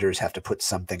competitors, have to put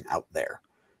something out there,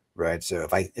 right? So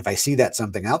if I see that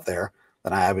something out there,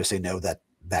 then I obviously know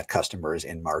that customer is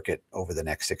in market over the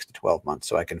next 6 to 12 months.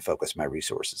 So I can focus my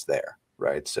resources there,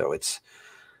 right? So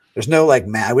there's no like,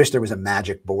 I wish there was a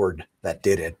magic board that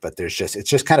did it, but it's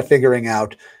just kind of figuring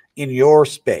out in your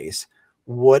space,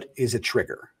 what is a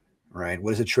trigger, right?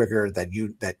 What is a trigger that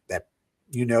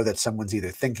that someone's either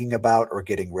thinking about or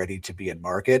getting ready to be in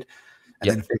market, and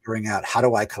then figuring out how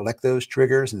do I collect those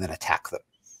triggers and then attack them.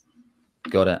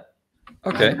 Got it.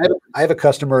 Okay. I have a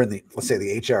customer in let's say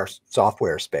the HR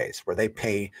software space where they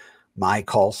pay my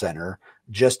call center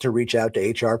just to reach out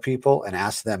to HR people and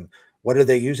ask them, what are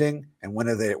they using and when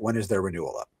is their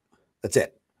renewal up? That's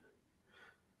it.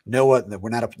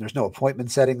 there's no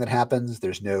appointment setting that happens.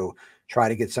 There's no try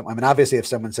to get someone. I mean, obviously if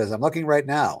someone says I'm looking right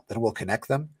now, then we'll connect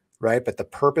them. Right. But the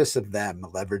purpose of them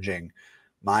leveraging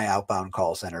my outbound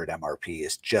call center at MRP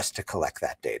is just to collect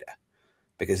that data,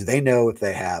 because they know if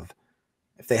they have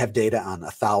data on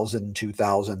 1,000,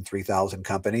 2,000, 3,000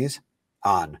 companies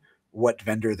on what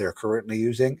vendor they're currently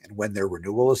using and when their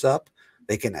renewal is up,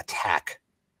 they can attack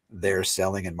their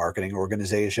selling and marketing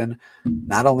organization,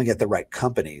 not only at the right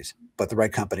companies, but the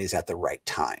right companies at the right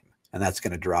time. And that's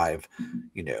going to drive,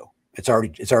 it's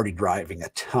already driving a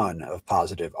ton of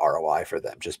positive ROI for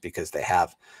them, just because they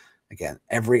have, again,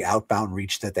 every outbound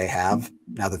reach that they have,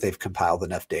 now that they've compiled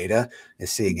enough data,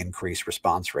 is seeing increased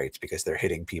response rates because they're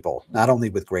hitting people not only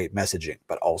with great messaging,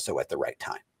 but also at the right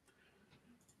time.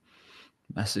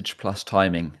 Message plus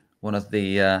timing, one of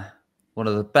the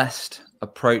best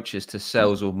approaches to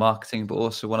sales or marketing, but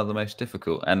also one of the most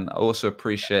difficult. And I also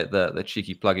appreciate the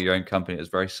cheeky plug of your own company. It's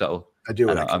very subtle. I do.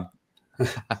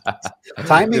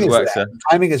 Timing is that.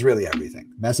 Timing is really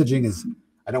everything. Messaging is,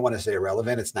 I don't want to say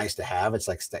irrelevant. It's nice to have. It's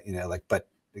like, but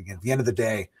again, at the end of the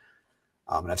day,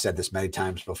 and I've said this many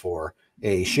times before,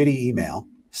 a shitty email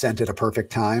sent at a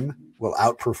perfect time will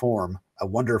outperform a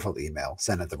wonderful email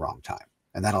sent at the wrong time.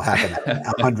 And that'll happen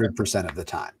 100% of the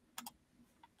time.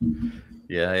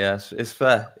 Yeah, it's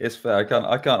fair. It's fair. I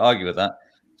can't argue with that.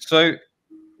 So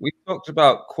we talked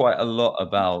about quite a lot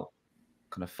about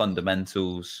kind of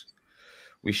fundamentals.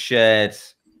 We shared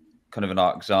kind of an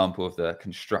example of the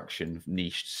construction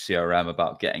niche CRM,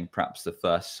 about getting perhaps the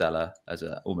first seller as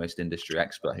an almost industry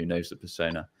expert who knows the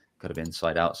persona kind of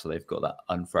inside out. So they've got that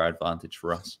unfair advantage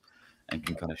for us and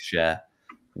can kind of share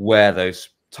where those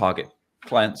target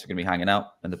clients are going to be hanging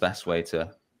out and the best way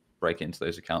to break into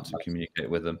those accounts and communicate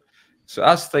with them. So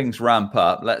as things ramp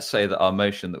up, let's say that our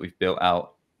motion that we've built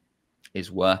out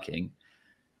is working.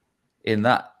 In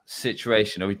that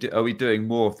situation, are we doing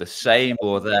more of the same,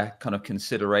 or are there kind of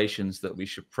considerations that we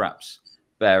should perhaps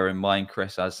bear in mind,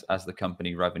 Chris, as the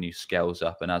company revenue scales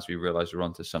up and as we realize we're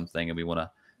onto something and we want to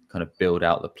kind of build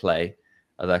out the play?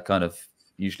 Are there kind of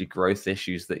usually growth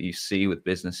issues that you see with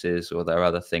businesses, or are there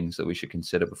other things that we should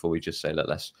consider before we just say,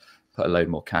 let's put a load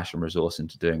more cash and resource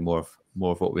into doing more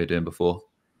of what we were doing before?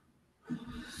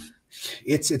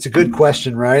 It's a good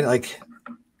question, right? Like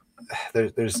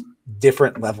there's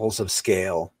different levels of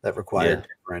scale that require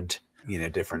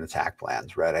different attack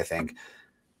plans, right? I think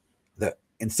that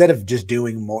instead of just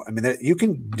doing more, I mean, you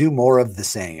can do more of the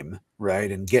same,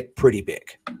 right? And get pretty big,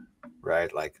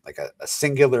 right? Like a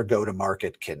singular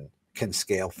go-to-market can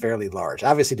scale fairly large,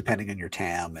 obviously depending on your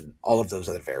TAM and all of those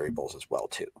other variables as well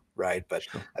too, right? But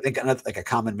sure. I think like a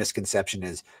common misconception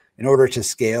is, in order to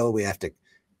scale, we have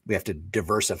to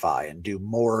diversify and do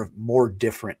more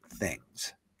different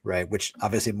things, right? Which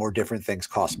obviously more different things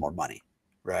cost more money,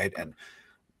 right? And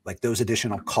like those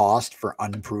additional costs for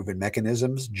unproven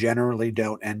mechanisms generally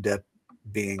don't end up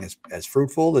being as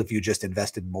fruitful if you just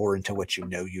invested more into what you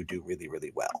do really,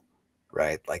 really well,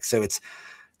 right? Like, so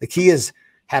the key is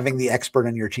having the expert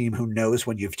on your team who knows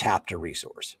when you've tapped a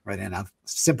resource, right? And a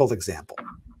simple example,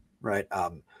 right?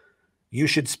 You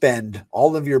should spend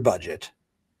all of your budget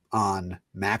on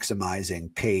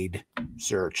maximizing paid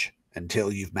search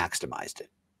until you've maximized it,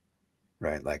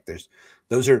 right? Like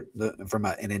those are from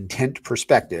an intent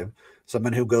perspective,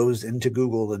 someone who goes into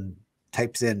Google and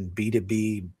types in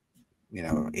B2B,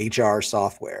 HR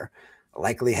software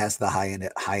likely has the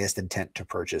highest intent to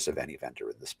purchase of any vendor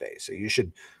in the space. So you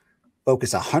should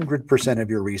focus 100% of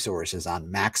your resources on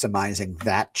maximizing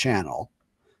that channel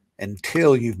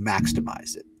until you've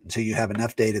maximized it, until you have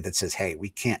enough data that says, hey, we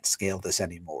can't scale this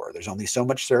anymore. There's only so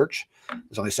much search.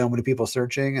 There's only so many people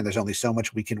searching, and there's only so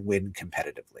much we can win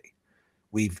competitively.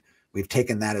 We've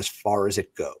taken that as far as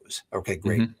it goes. Okay,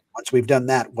 great. Mm-hmm. Once we've done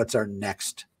that, what's the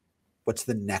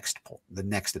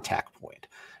next attack point?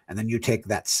 And then you take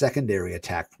that secondary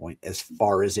attack point as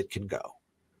far as it can go,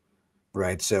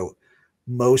 right? So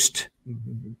most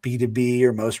B2B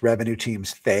or most revenue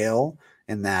teams fail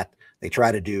in that they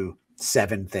try to do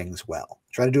 7 things well.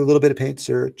 Try to do a little bit of paid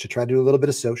search. I try to do a little bit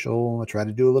of social. I try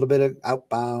to do a little bit of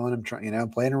outbound. I'm trying,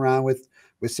 playing around with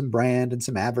some brand and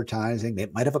some advertising. They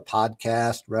might have a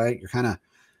podcast, right? You're kind of,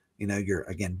 you're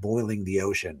again boiling the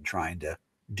ocean, trying to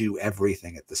do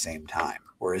everything at the same time.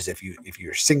 Whereas if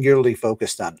you're singularly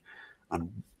focused on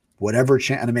whatever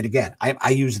channel, I mean, again,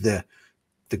 I use the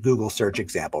Google search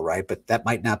example, right? But that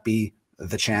might not be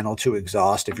the channel to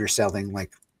exhaust if you're selling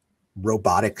like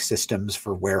robotic systems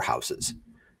for warehouses,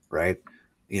 right?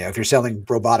 If you're selling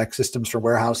robotic systems for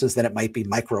warehouses, then it might be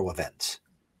micro events,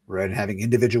 right? And having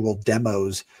individual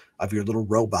demos of your little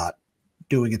robot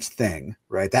doing its thing,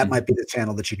 right? That might be the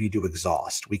channel that you need to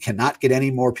exhaust. We cannot get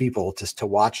any more people to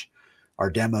watch our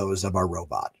demos of our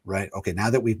robot, right? Okay, now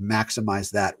that we've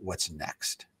maximized that, what's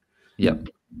next? Yep.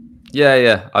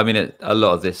 Yeah. I mean, a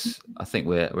lot of this, I think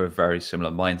we're a very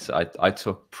similar mindset. I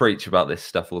preach about this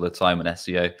stuff all the time in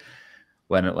SEO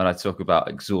when I talk about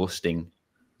exhausting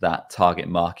that target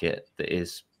market that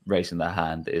is raising their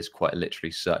hand, that is quite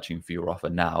literally searching for your offer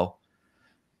now.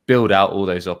 Build out all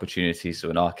those opportunities. So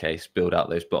in our case, build out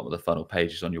those bottom of the funnel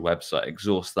pages on your website,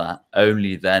 exhaust that,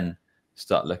 only then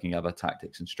start looking at other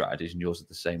tactics and strategies. And yours is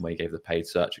the same way. You gave the paid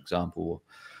search example, or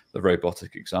the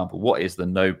robotic example. What is the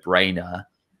no-brainer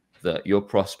that your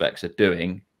prospects are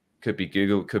doing? Could be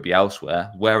Google, could be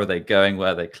elsewhere. Where are they going?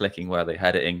 Where are they clicking? Where are they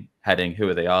heading? Who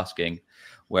are they asking?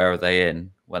 Where are they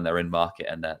in when they're in market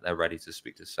and they're ready to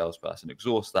speak to a salesperson?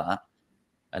 Exhaust that,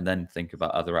 and then think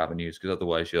about other avenues, because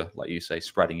otherwise you're, like you say,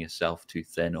 spreading yourself too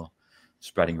thin, or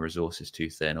spreading resources too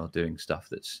thin, or doing stuff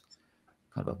that's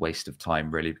kind of a waste of time,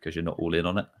 really, because you're not all in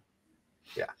on it.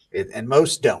 Yeah, and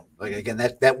most don't. Like, again,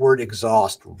 that word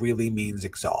exhaust really means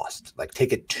exhaust. Like,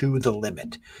 take it to the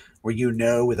limit, where you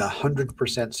know with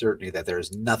 100% certainty that there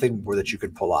is nothing more that you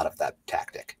can pull out of that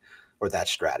tactic or that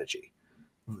strategy.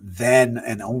 Then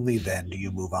and only then do you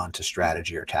move on to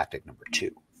strategy or tactic number 2.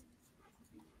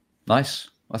 Nice.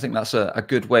 I think that's a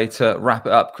good way to wrap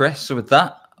it up, Chris. So with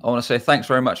that, I want to say thanks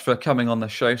very much for coming on the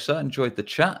show, sir. Enjoyed the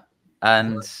chat.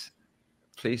 And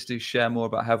please do share more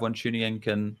about how everyone tuning in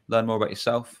can learn more about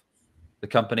yourself, the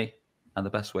company, and the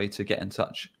best way to get in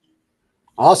touch.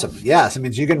 Awesome. Yes. I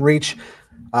mean, you can reach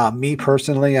me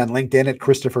personally on LinkedIn at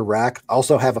𝗥𝗲𝗹.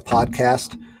 Also have a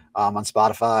podcast on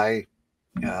Spotify,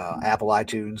 Apple,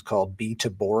 iTunes, called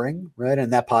B2B, right?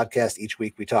 And that podcast, each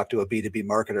week we talk to a B2B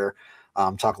marketer,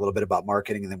 talk a little bit about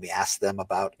marketing, and then we ask them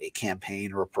about a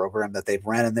campaign or a program that they've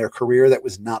ran in their career that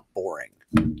was not boring.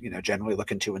 You know, generally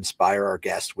looking to inspire our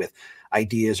guests with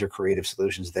ideas or creative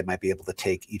solutions they might be able to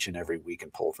take each and every week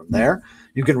and pull from there.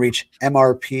 You can reach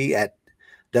MRP at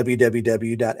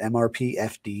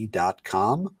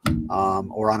www.mrpfd.com,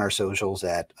 or on our socials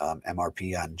at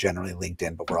MRP on generally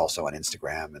LinkedIn, but we're also on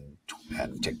Instagram and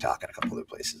TikTok and a couple other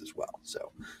places as well.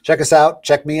 So check us out,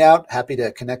 check me out. Happy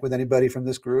to connect with anybody from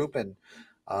this group, and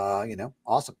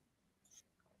awesome.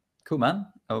 Cool, man.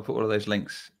 I will put all of those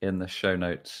links in the show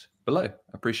notes below. I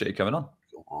appreciate you coming on.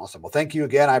 Awesome. Well, thank you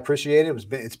again. I appreciate it.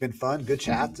 It's been fun, good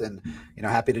chats, and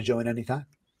happy to join anytime.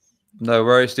 No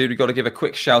worries, dude. We've got to give a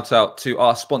quick shout out to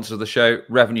our sponsors of the show,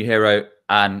 RevenueHero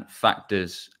and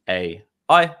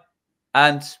Factors.ai.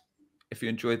 And if you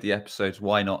enjoyed the episodes,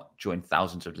 why not join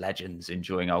thousands of legends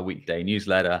enjoying our weekday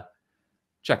newsletter,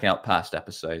 checking out past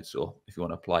episodes, or if you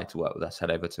want to apply to work with us,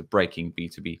 head over to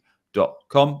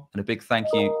breakingb2b.com. And a big thank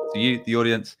you to you, the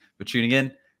audience, for tuning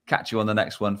in. Catch you on the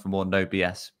next one for more no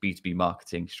BS B2B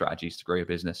marketing strategies to grow your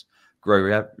business,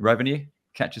 grow revenue.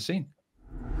 Catch you soon.